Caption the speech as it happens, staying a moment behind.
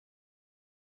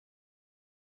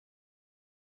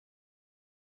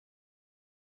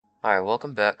Alright,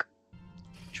 welcome back.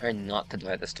 Try not to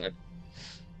die this time.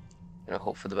 And I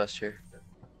hope for the best here.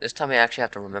 This time I actually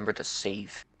have to remember to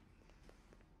save.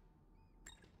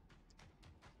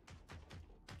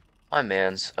 My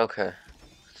mans. Okay.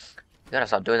 You gotta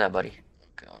stop doing that, buddy.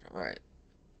 God, alright.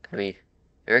 Gotta be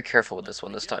very careful with this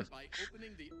one this time.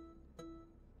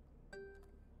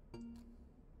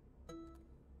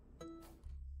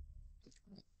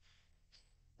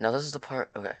 Now this is the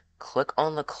part. Okay. Click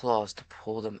on the claws to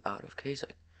pull them out of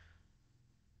casing.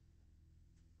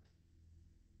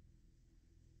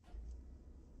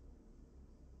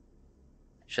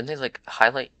 Shouldn't they like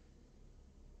highlight?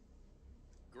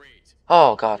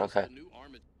 Oh god, okay.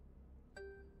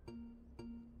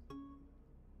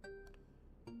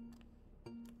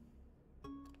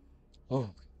 Oh.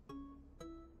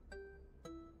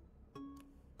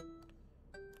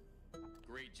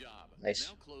 Great job. Nice.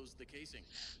 Now close the casing.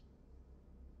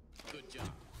 Good job.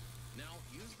 Now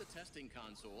use the testing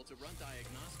console to run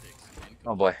diagnostics and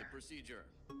Oh boy. complete the procedure.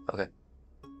 Okay.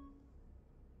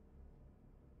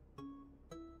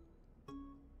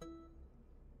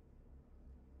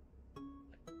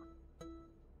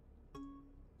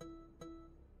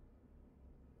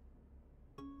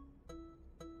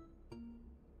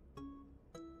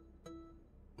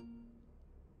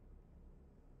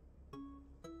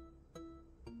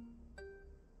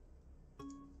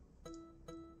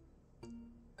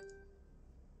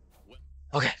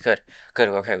 Okay, good. Good,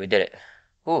 okay, we did it.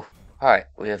 Ooh. Alright,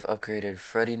 we have upgraded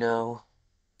Freddy now.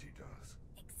 He does.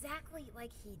 Exactly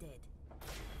like he did.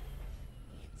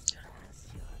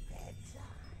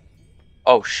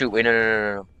 Oh shoot, wait,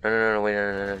 no, wait,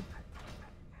 no.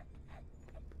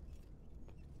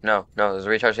 No, there's a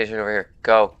recharge station over here.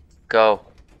 Go.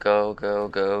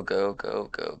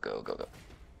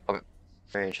 Okay.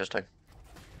 Very interesting.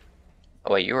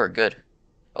 Oh wait, you were good.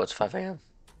 Oh, it's 5 a.m.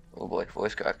 Oh boy,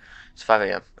 voice crack. It's 5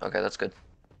 a.m. Okay, that's good.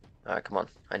 Alright, come on.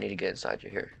 I need to get inside you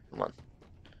here. Come on.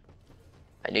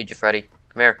 I need you, Freddy.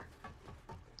 Come here.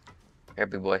 Here,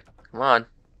 big boy. Come on.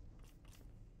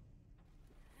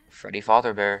 Freddy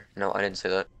Father Bear. No, I didn't say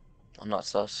that. I'm not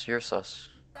sus. You're sus.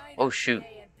 Oh shoot.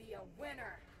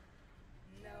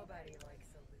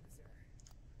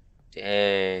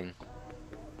 Dang.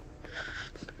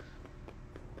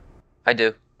 I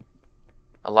do.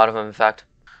 A lot of them, in fact.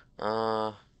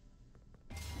 Oh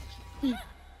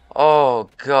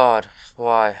god.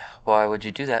 Why? Why would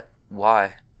you do that?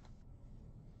 Why?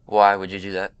 Why would you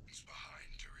do that? He's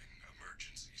behind during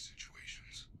emergency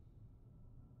situations.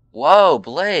 Whoa,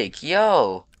 Blake,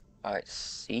 yo! Alright,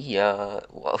 see ya.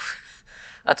 Whoa.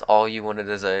 That's all you wanted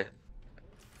to say.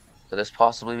 Could this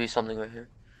possibly be something right here?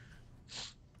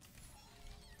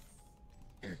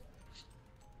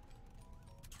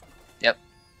 Yep.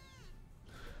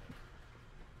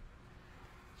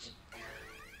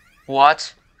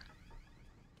 What?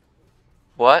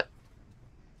 What?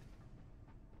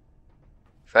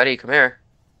 Freddy, come here.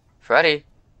 Freddy?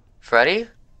 Freddy?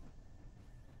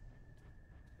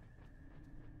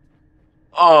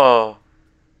 Oh.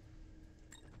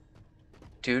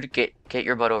 Dude, get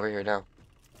your butt over here now.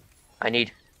 I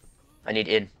need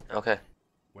in. Okay.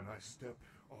 When I step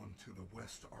onto the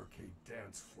West Arcade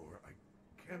dance floor, I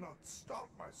cannot stop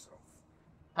myself.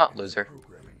 Huh, It's loser. a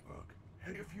programming bug.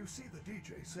 And if you see the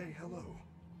DJ, say hello.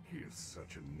 He is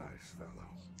such a nice fellow.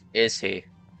 Is he?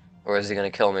 Or is he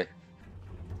gonna kill me?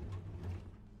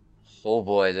 Oh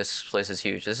boy, this place is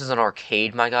huge. This is an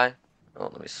arcade, my guy. Oh,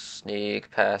 let me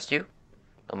sneak past you.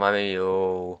 Don't mind me.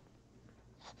 Oh.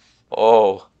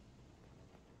 Oh.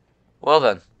 Well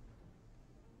then.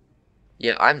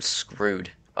 Yeah, I'm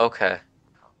screwed. Okay.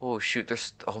 Oh shoot,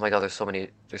 oh my god, there's so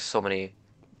many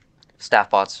staff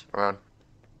bots around.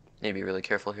 Need to be really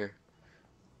careful here.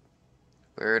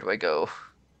 Where do I go?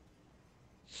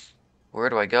 Where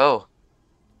do I go?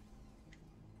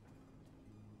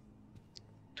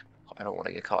 I don't want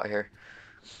to get caught here.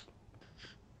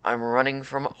 I'm running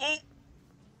from. Oh!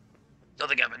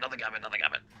 Nothing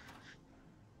happened.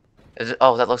 Is it?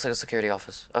 Oh, that looks like a security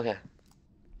office. Okay.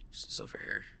 It's over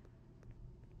here.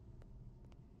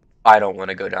 I don't want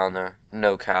to go down there.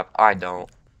 No cap. I don't.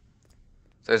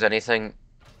 If there's anything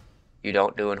you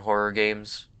don't do in horror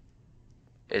games,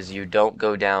 is you don't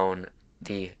go down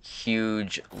the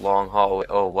huge long hallway.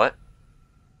 Oh, what?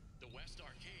 The West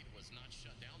Arcade was not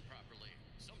shut down properly.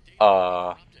 Some data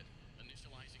Uh, corrupted.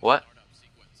 Initializing what? startup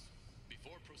sequence.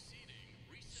 Before proceeding,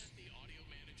 reset the audio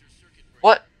manager circuit breaker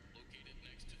What? located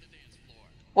next to the dance floor.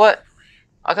 What?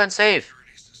 I couldn't save.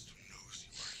 Security system knows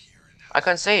you are here and I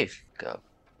couldn't save. Go.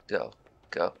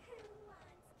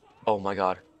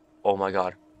 Oh my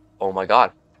god. Oh my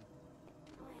god.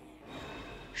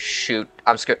 Shoot.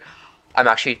 I'm scared. I'm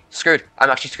actually screwed. I'm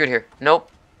actually screwed here. Nope.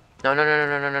 No, no, no,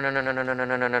 no, no, no, no, no, no, no, no,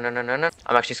 no, no, no, no, no, no.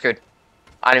 I'm actually screwed.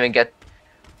 I didn't even get...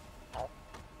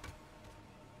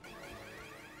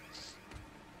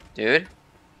 Dude?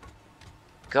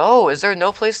 Go! Is there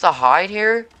no place to hide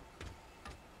here?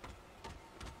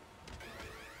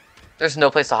 There's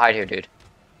no place to hide here, dude.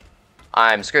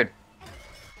 I'm screwed.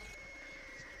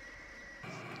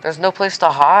 There's no place to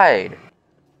hide.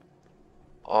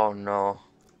 Oh, no.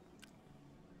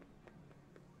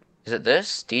 Is it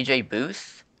this? DJ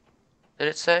Booth? Did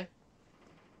it say?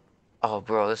 Oh,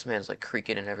 bro, this man's like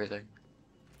creaking and everything.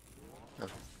 Oh.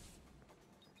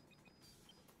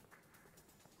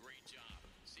 Great job.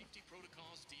 Safety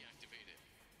protocols deactivated.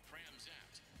 Pram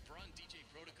zapped. Run DJ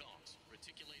protocols.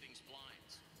 Reticulating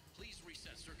splines. Please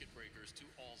reset circuit breakers to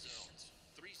all zones.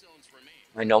 3 zones remain.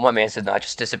 I know my man did not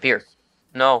just disappear.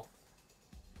 No.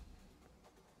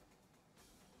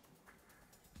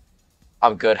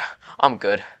 I'm good. I'm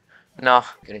good. No.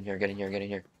 Get in here, get in here, get in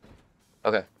here.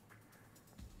 Okay.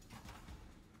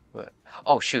 What?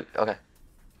 Oh, shoot. Okay.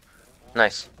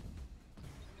 Nice.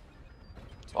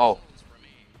 Oh.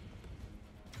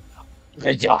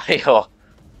 Yo.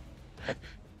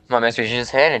 My man's reaching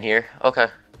his hand in here. Okay.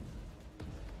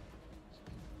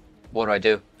 What do I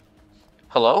do?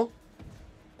 Hello?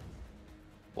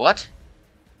 What?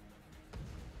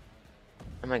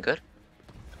 Am I good?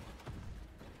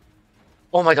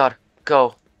 Oh my god.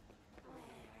 Go.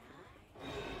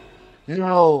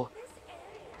 No.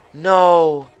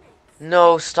 No.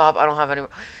 No, stop. I don't have any...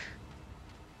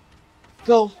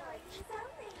 Go.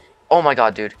 Oh my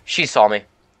god, dude. She saw me.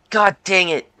 God dang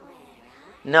it.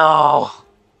 No.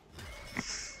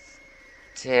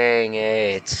 Dang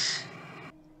it.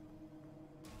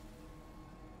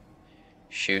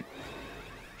 Shoot.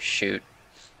 Shoot.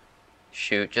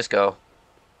 Shoot. Just go.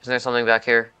 Isn't there something back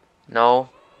here? No.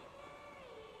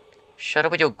 Shut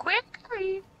up with your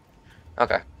quickery.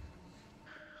 Okay.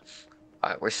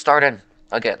 Alright, we're starting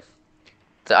again.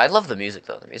 I love the music,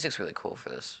 though. The music's really cool for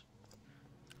this.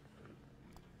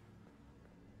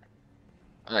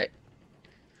 Alright.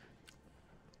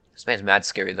 This man's mad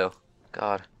scary, though.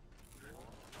 God.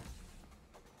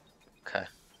 Okay.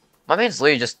 My man's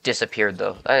literally just disappeared,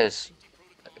 though. That is...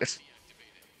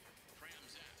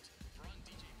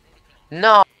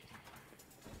 No!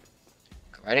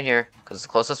 Come right in here, because it's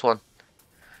the closest one.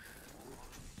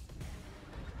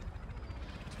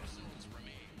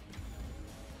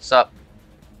 What's up?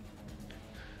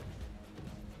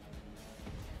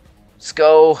 Let's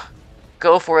go.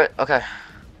 Go for it. Okay.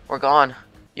 We're gone.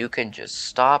 You can just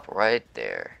stop right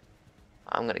there.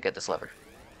 I'm gonna get this lever.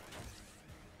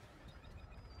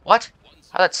 What?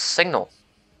 How that signal?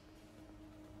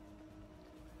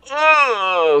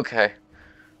 Oh, okay.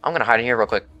 I'm gonna hide in here real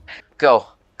quick. Go.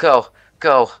 Go.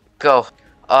 Go. Go.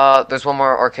 There's one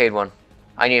more arcade one.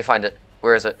 I need to find it.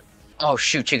 Where is it? Oh,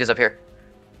 shoot. Chica's up here.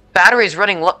 Battery's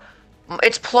running low.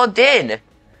 It's plugged in.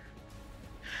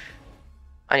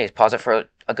 I need to pause it for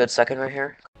a good second right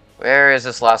here. Where is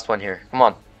this last one here? Come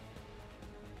on.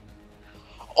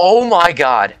 Oh my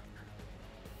god.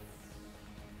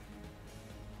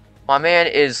 My man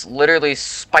is literally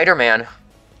Spider-Man.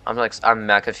 I'm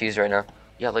mad confused right now.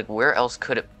 Yeah, like where else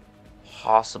could it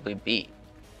possibly be?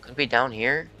 Could it be down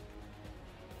here?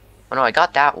 Oh no, I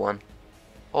got that one.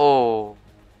 Oh,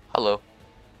 hello.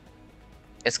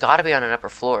 It's gotta be on an upper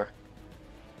floor.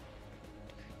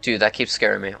 Dude, that keeps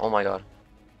scaring me. Oh my god.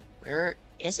 Where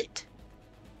is it?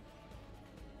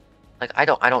 Like, I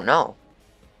don't know.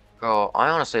 Bro, I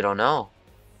honestly don't know.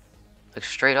 Like,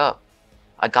 straight up.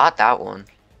 I got that one.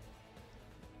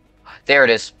 There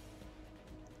it is.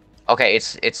 Okay,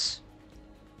 it's...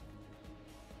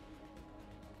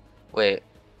 Wait.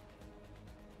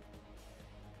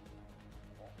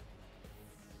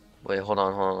 Wait, hold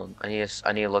on. I need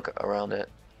to look around it.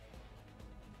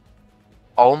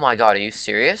 Oh my god, are you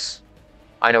serious?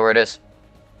 I know where it is.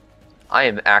 I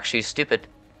am actually stupid.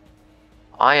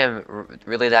 I am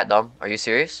really that dumb. Are you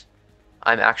serious?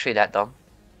 I'm actually that dumb.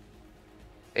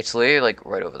 It's literally like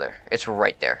right over there. It's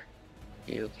right there.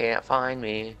 You can't find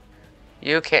me.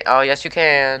 You can't. Oh, yes, you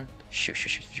can. Shoot.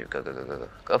 Go.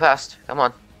 Go past. Come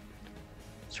on.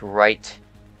 It's right.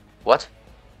 What?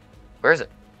 Where is it?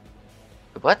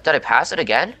 What? Did I pass it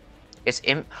again? It's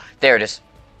in. There it is.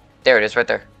 There it is, right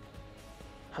there.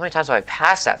 How many times have I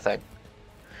passed that thing?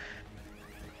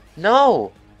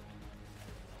 No!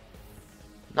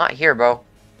 Not here, bro. What are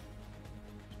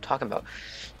you talking about?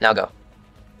 Now go.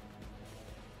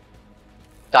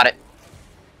 Got it.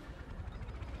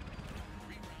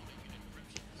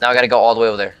 Now I gotta go all the way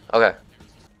over there. Okay.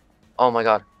 Oh my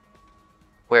god.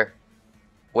 Where?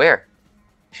 Where?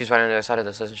 She's right on the other side of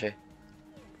this, isn't she?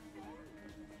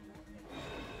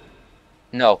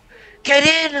 No.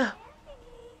 Get in!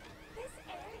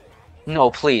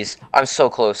 No, please. I'm so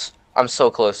close. I'm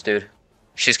so close, dude.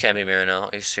 She's camping me right now.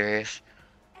 Are you serious?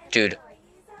 Dude,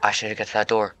 I should get to that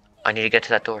door. I need to get to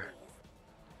that door.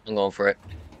 I'm going for it.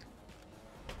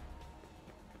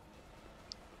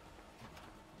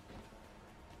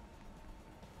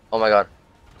 Oh my god.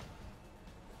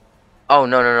 Oh,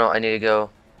 no, no, no. I need to go.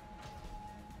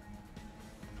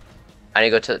 I need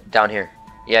to go to down here.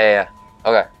 Yeah, yeah, yeah.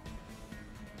 Okay.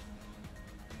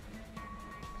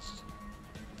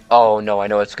 Oh, no. I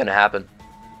know what's gonna happen.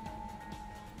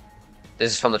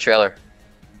 This is from the trailer.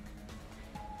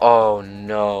 Oh,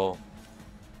 no.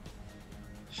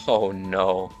 Oh,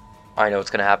 no. I know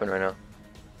what's gonna happen right now.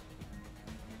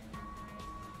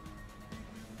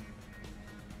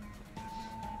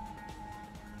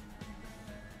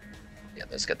 Yeah,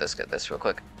 let's get this real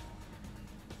quick.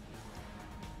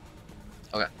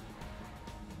 Okay.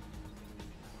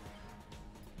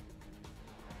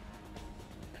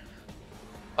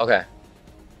 Okay.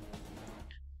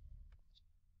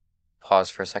 Pause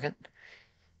for a second.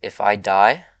 If I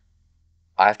die,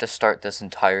 I have to start this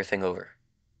entire thing over.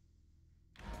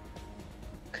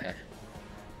 Okay.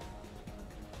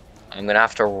 I'm gonna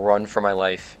have to run for my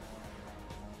life.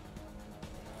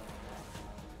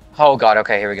 Oh god,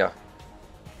 okay, here we go.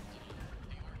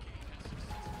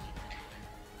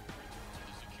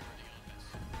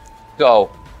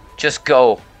 Go. Just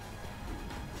go.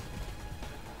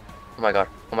 Oh my god.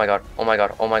 Oh my god. Oh my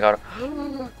god. Oh my god.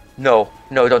 No.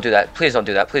 No, don't do that. Please don't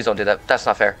do that. Please don't do that. That's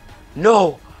not fair.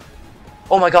 No!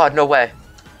 Oh my god, no way.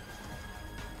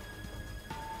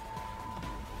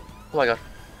 Oh my god.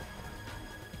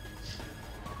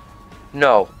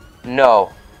 No.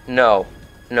 No. No.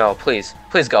 No, please.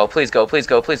 Please go. Please go. Please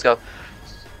go. Please go.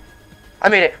 I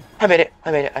made it. I made it.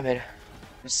 I made it. I made it.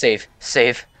 Save.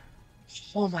 Save.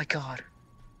 Oh my god.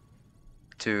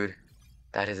 Dude,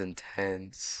 that is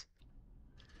intense.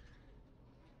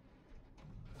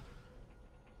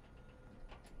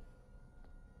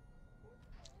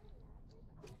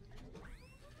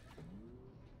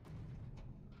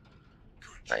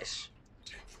 Nice.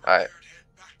 Alright.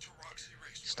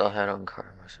 Still head on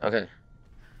cars. Okay.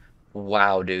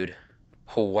 Wow, dude.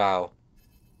 Wow.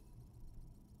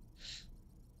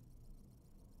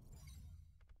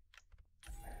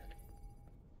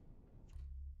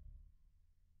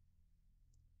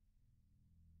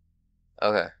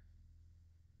 Okay.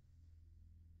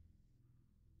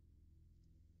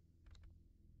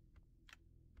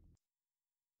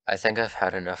 I think I've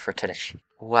had enough for today.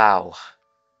 Wow.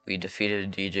 We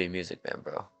defeated DJ Music Man,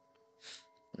 bro.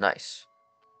 Nice.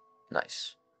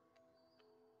 Nice.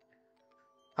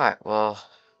 Alright, well,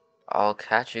 I'll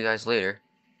catch you guys later.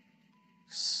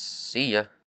 See ya.